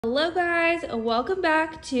Hello guys, welcome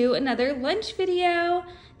back to another lunch video.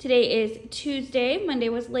 Today is Tuesday. Monday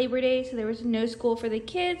was Labor Day, so there was no school for the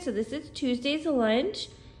kids, so this is Tuesday's lunch.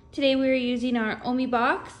 Today we are using our Omi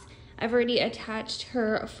box. I've already attached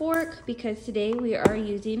her fork because today we are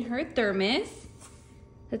using her thermos.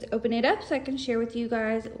 Let's open it up so I can share with you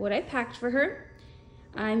guys what I packed for her.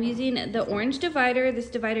 I'm using the orange divider. This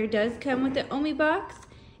divider does come with the Omi box.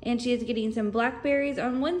 And she is getting some blackberries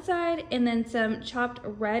on one side and then some chopped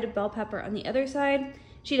red bell pepper on the other side.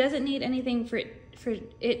 She doesn't need anything for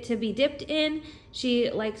it to be dipped in. She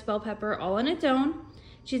likes bell pepper all on its own.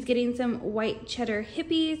 She's getting some white cheddar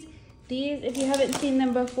hippies. These, if you haven't seen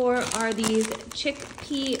them before, are these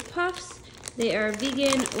chickpea puffs. They are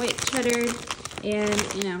vegan, white cheddar,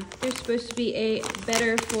 and you know, they're supposed to be a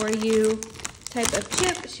better for you type of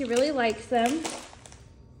chip. She really likes them.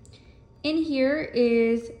 In here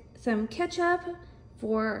is some ketchup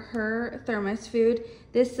for her thermos food.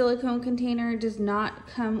 This silicone container does not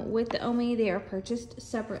come with the Omi. They are purchased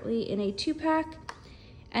separately in a 2-pack.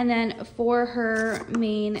 And then for her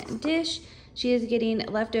main dish, she is getting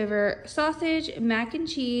leftover sausage, mac and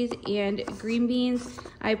cheese, and green beans.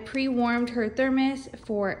 I pre-warmed her thermos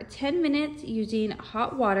for 10 minutes using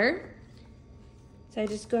hot water. So I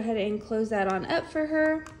just go ahead and close that on up for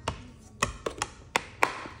her.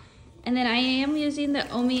 And then I am using the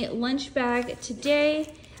Omi lunch bag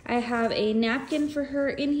today. I have a napkin for her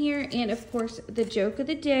in here, and of course the joke of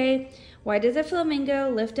the day. Why does a flamingo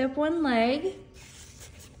lift up one leg?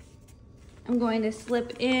 I'm going to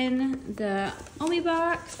slip in the Omi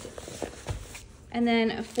box. And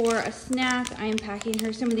then for a snack, I am packing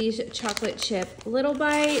her some of these chocolate chip little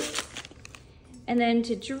bites. And then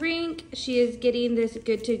to drink, she is getting this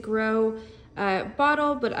Good to Grow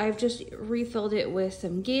bottle, but I've just refilled it with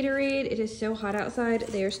some Gatorade. It is so hot outside.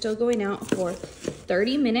 They are still going out for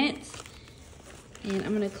 30 minutes. And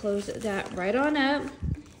I'm going to close that right on up.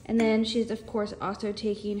 And then she's, of course, also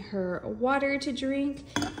taking her water to drink,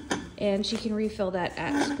 and she can refill that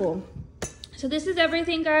at school. So this is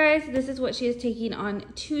everything, guys. This is what she is taking on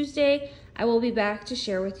Tuesday. I will be back to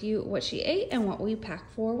share with you what she ate and what we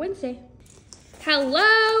packed for Wednesday.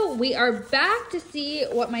 Hello, we are back to see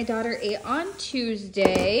what my daughter ate on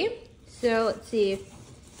Tuesday. So let's see.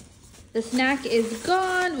 The snack is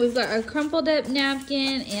gone. We've got our crumpled up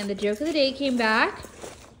napkin, and the joke of the day came back.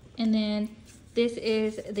 And then this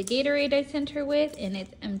is the Gatorade I sent her with, and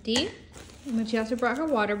it's empty. And then she also brought her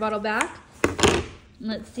water bottle back.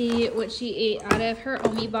 Let's see what she ate out of her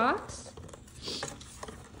Omi box.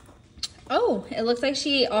 Oh, it looks like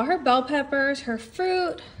she ate all her bell peppers, her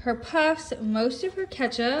fruit, her puffs, most of her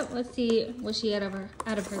ketchup. Let's see what she ate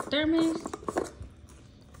out of her thermos.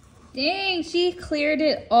 Dang, she cleared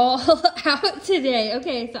it all out today.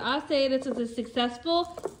 Okay, so I'll say this was a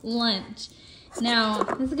successful lunch. Now,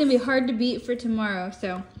 this is gonna be hard to beat for tomorrow,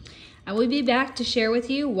 so I will be back to share with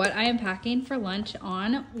you what I am packing for lunch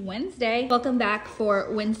on Wednesday. Welcome back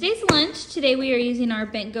for Wednesday's lunch. Today we are using our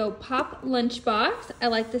Bento Pop Lunchbox. I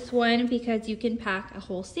like this one because you can pack a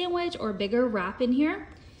whole sandwich or a bigger wrap in here.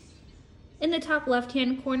 In the top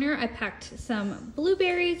left-hand corner, I packed some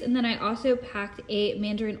blueberries, and then I also packed a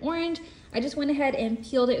mandarin orange. I just went ahead and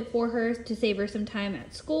peeled it for her to save her some time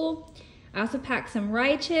at school. I also packed some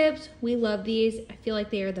rye chips. We love these. I feel like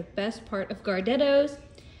they are the best part of Gardettos.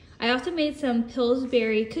 I also made some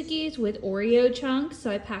Pillsbury cookies with Oreo chunks,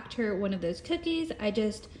 so I packed her one of those cookies. I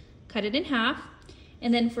just cut it in half.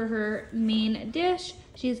 And then for her main dish,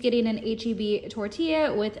 she's getting an H-E-B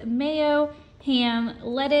tortilla with mayo, ham,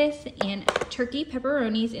 lettuce, and turkey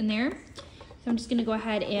pepperonis in there. So I'm just gonna go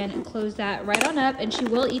ahead and close that right on up, and she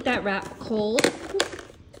will eat that wrap cold.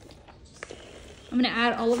 I'm gonna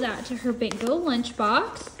add all of that to her Bento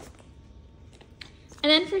lunchbox. And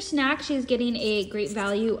then for snack, she's getting a Great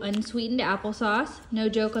Value unsweetened applesauce. No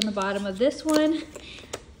joke on the bottom of this one.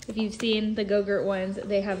 If you've seen the Go-Gurt ones,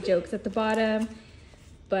 they have jokes at the bottom.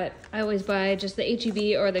 But I always buy just the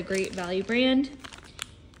H-E-B or the Great Value brand.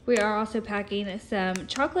 We are also packing some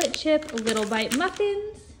chocolate chip little bite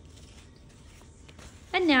muffins,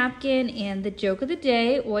 a napkin, and the joke of the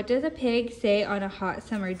day. What does a pig say on a hot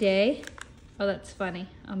summer day? Oh, that's funny.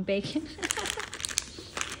 I'm bacon.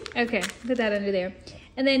 Okay, put that under there.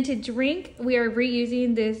 And then to drink, we are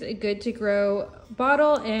reusing this Good to Grow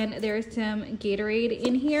bottle, and there's some Gatorade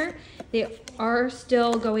in here. They are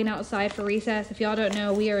still going outside for recess. If y'all don't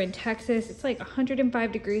know, we are in Texas. It's like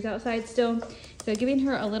 105 degrees outside still. So giving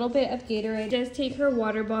her a little bit of Gatorade. Does take her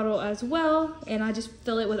water bottle as well, and I just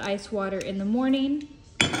fill it with ice water in the morning.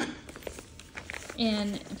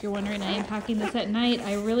 And if you're wondering, I am packing this at night.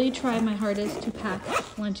 I really try my hardest to pack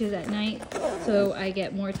lunches at night so I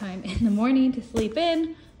get more time in the morning to sleep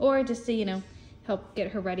in or just to, you know, help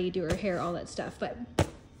get her ready, do her hair, all that stuff. But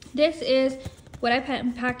this is what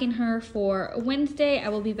I'm packing her for Wednesday. I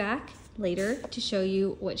will be back later to show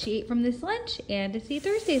you what she ate from this lunch and to see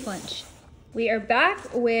Thursday's lunch. We are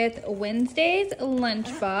back with Wednesday's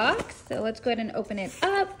lunchbox. So let's go ahead and open it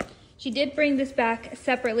up. She did bring this back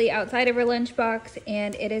separately outside of her lunchbox,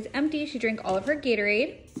 and it is empty. She drank all of her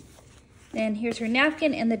Gatorade. Then here's her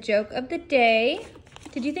napkin and the joke of the day.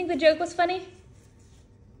 Did you think the joke was funny?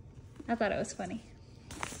 I thought it was funny.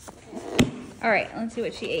 All right, let's see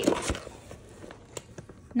what she ate.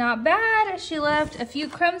 Not bad. She left a few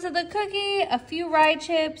crumbs of the cookie, a few rye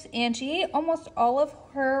chips, and she ate almost all of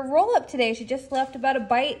her roll-up today. She just left about a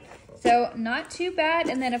bite, so not too bad.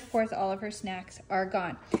 And then, of course, all of her snacks are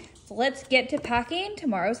gone. So let's get to packing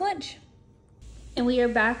tomorrow's lunch. And we are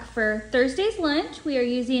back for Thursday's lunch. We are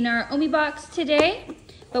using our Omi box today,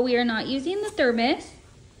 but we are not using the thermos.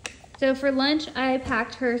 So for lunch, I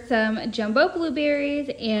packed her some jumbo blueberries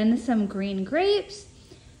and some green grapes.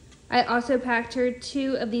 I also packed her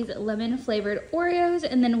 2 of these lemon flavored Oreos,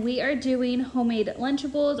 and then we are doing homemade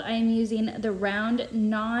Lunchables. I am using the round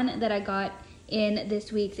naan that I got in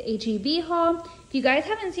this week's HEB haul. If you guys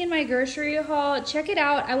haven't seen my grocery haul, check it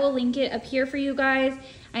out. I will link it up here for you guys.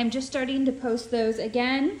 I'm just starting to post those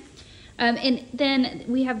again. And then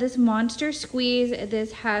we have this monster squeeze.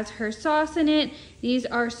 This has her sauce in it. These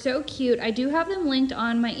are so cute. I do have them linked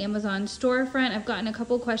on my Amazon storefront. I've gotten a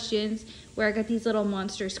couple questions where I got these little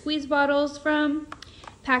monster squeeze bottles from.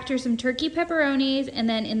 Packed her some turkey pepperonis, and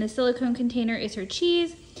then in the silicone container is her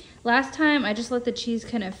cheese. Last time I just let the cheese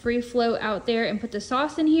kind of free flow out there and put the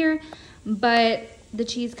sauce in here, but the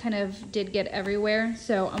cheese kind of did get everywhere.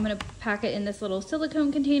 So I'm gonna pack it in this little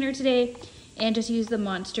silicone container today and just use the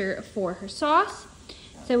monster for her sauce.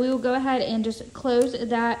 So we will go ahead and just close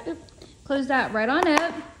that right on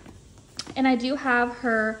up. And I do have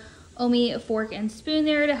her Omi fork and spoon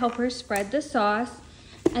there to help her spread the sauce.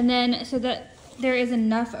 And then so that there is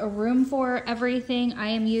enough room for everything, I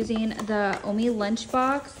am using the Omi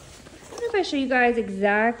lunchbox. I don't know if I show you guys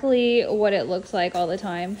exactly what it looks like all the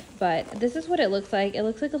time, but this is what it looks like. It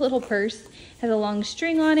looks like a little purse, has a long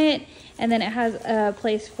string on it, and then it has a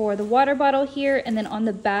place for the water bottle here, and then on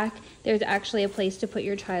the back, there's actually a place to put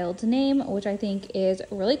your child's name, which I think is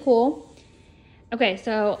really cool. Okay,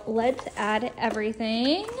 so let's add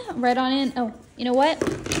everything right on in. Oh, you know what?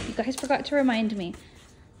 You guys forgot to remind me.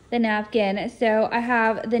 The napkin. So I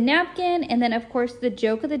have the napkin, and then of course the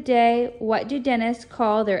joke of the day. What do dentists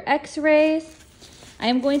call their x-rays? I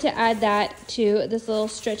am going to add that to this little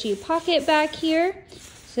stretchy pocket back here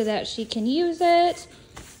so that she can use it.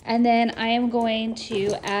 And then I am going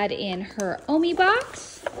to add in her Omi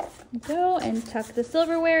box. Go and tuck the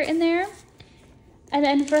silverware in there. And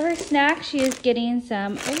then for her snack, she is getting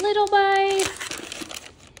some Little Bites.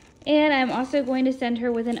 And I'm also going to send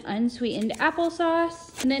her with an unsweetened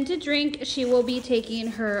applesauce. And then to drink, she will be taking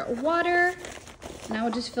her water. And I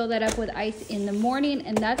will just fill that up with ice in the morning.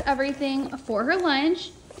 And that's everything for her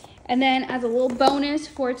lunch. And then as a little bonus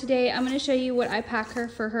for today, I'm going to show you what I pack her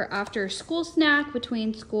for her after school snack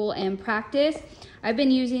between school and practice. I've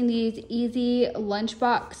been using these easy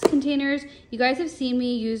lunchbox containers. You guys have seen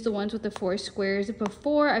me use the ones with the 4 squares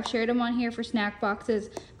before. I've shared them on here for snack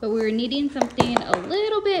boxes, but we were needing something a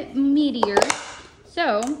little bit meatier.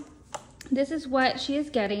 So this is what she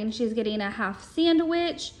is getting. She's getting a half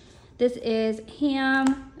sandwich. This is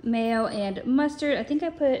ham, mayo, and mustard. I think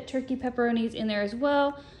I put turkey pepperonis in there as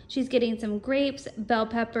well. She's getting some grapes, bell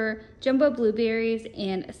pepper, jumbo blueberries,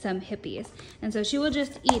 and some hippies. And so she will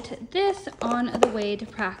just eat this on the way to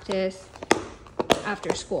practice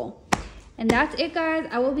after school. And that's it, guys.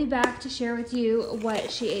 I will be back to share with you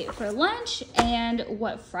what she ate for lunch and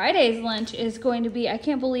what Friday's lunch is going to be. I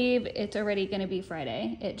can't believe it's already going to be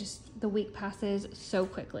Friday. The week passes so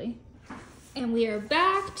quickly. And we are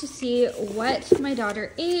back to see what my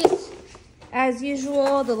daughter ate. As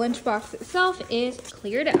usual, the lunchbox itself is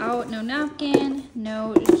cleared out. No napkin,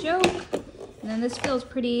 no joke. And then this feels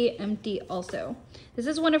pretty empty also. This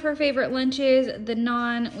is one of her favorite lunches, the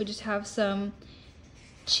naan. We just have some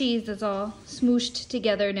cheese that's all smooshed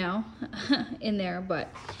together now in there, but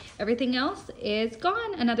everything else is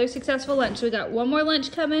gone. Another successful lunch. So we got one more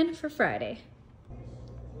lunch coming for Friday.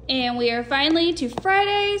 And we are finally to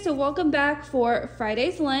Friday, so welcome back for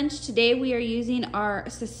Friday's lunch. Today we are using our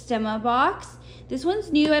Sistema box. This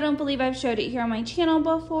one's new. I don't believe I've showed it here on my channel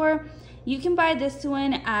before. You can buy this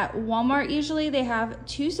one at Walmart usually. They have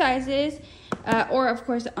 2 sizes, or of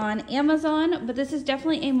course on Amazon, but this is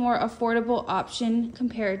definitely a more affordable option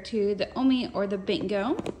compared to the Omi or the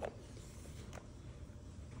Bento.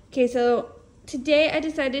 Okay, so today I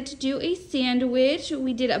decided to do a sandwich.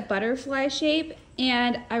 We did a butterfly shape,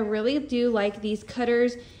 and I really do like these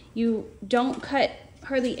cutters. You don't cut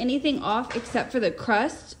hardly anything off except for the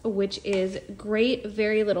crust, which is great.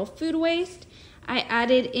 Very little food waste. I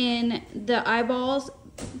added in the eyeballs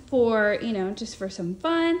for, you know, just for some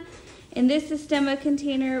fun. In this Sistema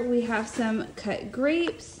container, we have some cut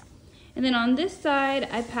grapes. And then on this side,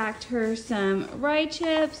 I packed her some rye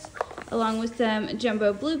chips along with some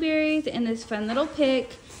jumbo blueberries and this fun little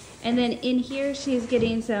pick. And then in here, she's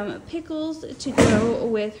getting some pickles to go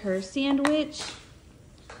with her sandwich.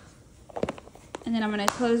 And then I'm gonna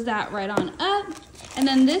close that right on up. And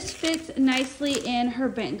then this fits nicely in her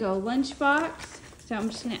Bento lunchbox. So I'm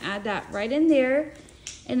just gonna add that right in there.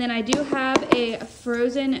 And then I do have a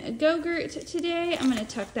frozen Go-Gurt today. I'm gonna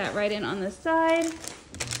tuck that right in on the side.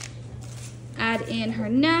 Add in her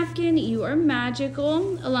napkin, you are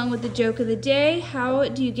magical, along with the joke of the day, how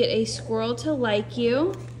do you get a squirrel to like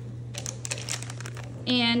you?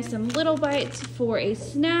 And some little bites for a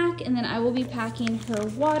snack, and then I will be packing her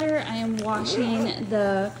water. I am washing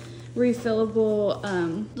the refillable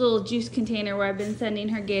little juice container where I've been sending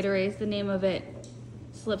her Gatorades. The name of it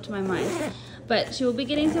slipped my mind. But she will be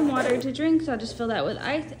getting some water to drink, so I'll just fill that with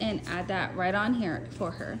ice and add that right on here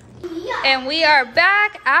for her. And we are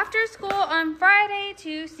back after school on Friday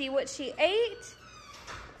to see what she ate.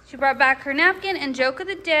 She brought back her napkin and joke of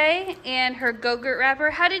the day and her Go-Gurt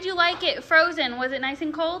wrapper. How did you like it frozen? Was it nice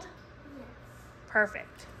and cold? Yes.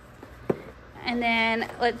 Perfect. And then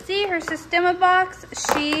let's see her Sistema box.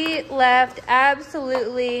 She left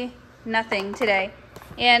absolutely nothing today.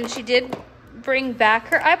 And she did bring back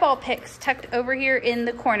her eyeball picks tucked over here in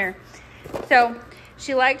the corner. So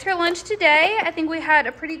she liked her lunch today. I think we had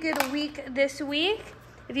a pretty good week this week.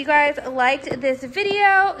 If you guys liked this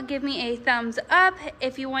video, give me a thumbs up.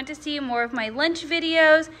 If you want to see more of my lunch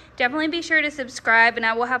videos, definitely be sure to subscribe, and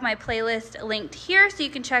I will have my playlist linked here so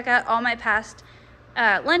you can check out all my past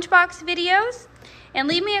Lunchbox videos. And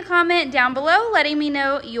leave me a comment down below letting me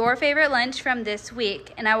know your favorite lunch from this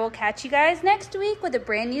week. And I will catch you guys next week with a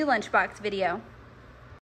brand new Lunchbox video.